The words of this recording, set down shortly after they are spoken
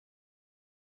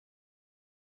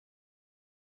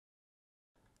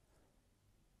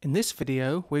In this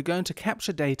video, we're going to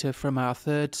capture data from our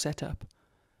third setup.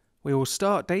 We will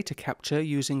start data capture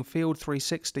using Field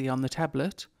 360 on the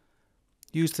tablet,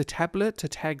 use the tablet to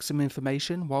tag some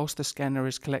information whilst the scanner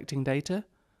is collecting data,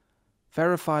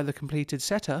 verify the completed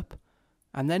setup,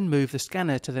 and then move the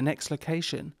scanner to the next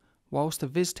location whilst the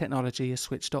viz technology is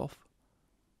switched off.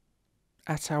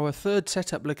 At our third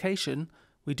setup location,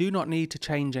 we do not need to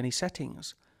change any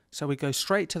settings, so we go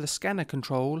straight to the scanner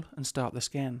control and start the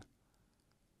scan.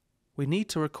 We need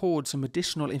to record some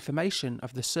additional information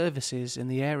of the services in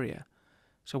the area,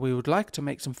 so we would like to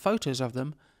make some photos of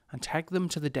them and tag them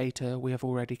to the data we have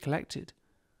already collected.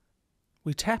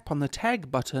 We tap on the tag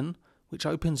button, which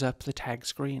opens up the tag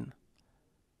screen.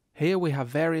 Here we have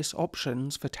various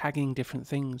options for tagging different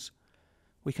things.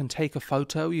 We can take a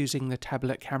photo using the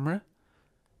tablet camera,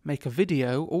 make a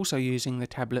video also using the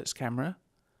tablet's camera,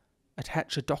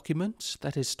 attach a document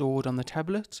that is stored on the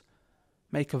tablet,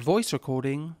 make a voice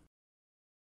recording,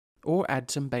 or add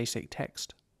some basic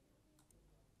text.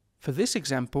 For this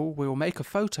example, we will make a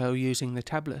photo using the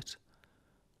tablet.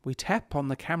 We tap on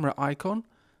the camera icon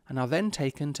and are then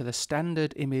taken to the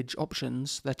standard image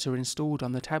options that are installed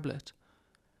on the tablet.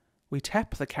 We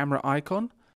tap the camera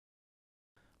icon,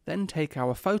 then take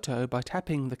our photo by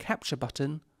tapping the capture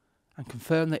button and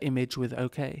confirm the image with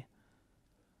OK.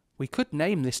 We could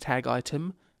name this tag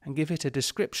item and give it a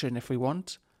description if we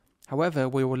want, however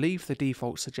we will leave the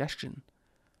default suggestion.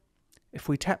 If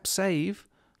we tap Save,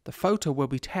 the photo will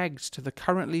be tagged to the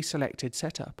currently selected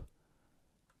setup.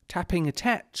 Tapping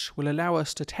Attach will allow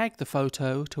us to tag the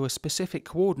photo to a specific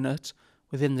coordinate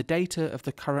within the data of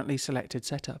the currently selected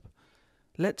setup.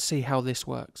 Let's see how this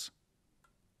works.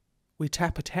 We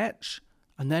tap Attach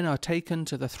and then are taken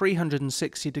to the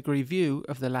 360-degree view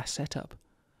of the last setup.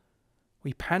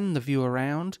 We pan the view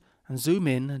around and zoom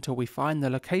in until we find the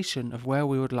location of where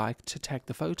we would like to tag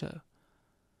the photo.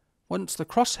 Once the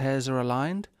crosshairs are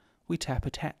aligned, we tap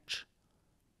Attach.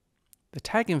 The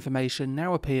tag information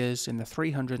now appears in the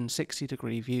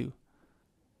 360-degree view.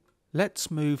 Let's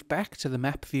move back to the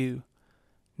map view.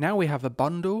 Now we have a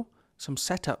bundle, some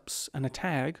setups and a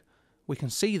tag. We can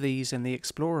see these in the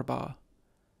Explorer bar.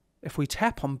 If we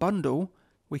tap on Bundle,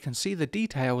 we can see the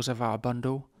details of our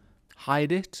bundle,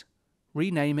 hide it,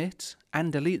 rename it,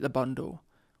 and delete the bundle,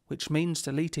 which means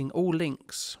deleting all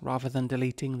links rather than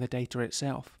deleting the data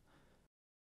itself.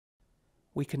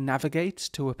 We can navigate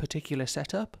to a particular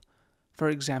setup, for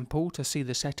example to see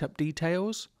the setup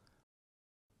details,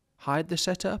 hide the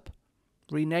setup,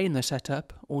 rename the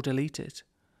setup, or delete it.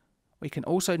 We can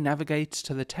also navigate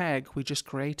to the tag we just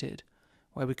created,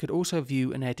 where we could also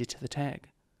view and edit the tag.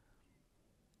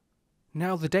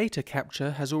 Now the data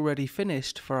capture has already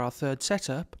finished for our third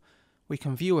setup, we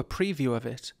can view a preview of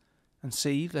it and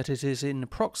see that it is in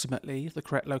approximately the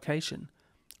correct location,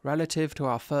 relative to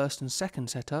our first and second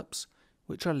setups,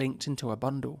 which are linked into a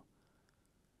bundle.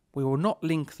 We will not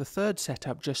link the third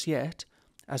setup just yet,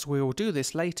 as we will do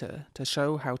this later to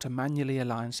show how to manually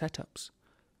align setups.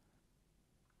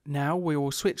 Now we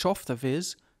will switch off the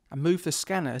viz and move the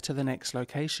scanner to the next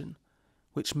location,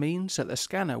 which means that the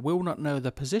scanner will not know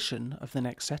the position of the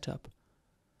next setup.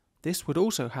 This would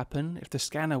also happen if the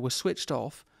scanner was switched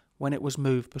off when it was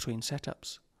moved between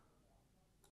setups.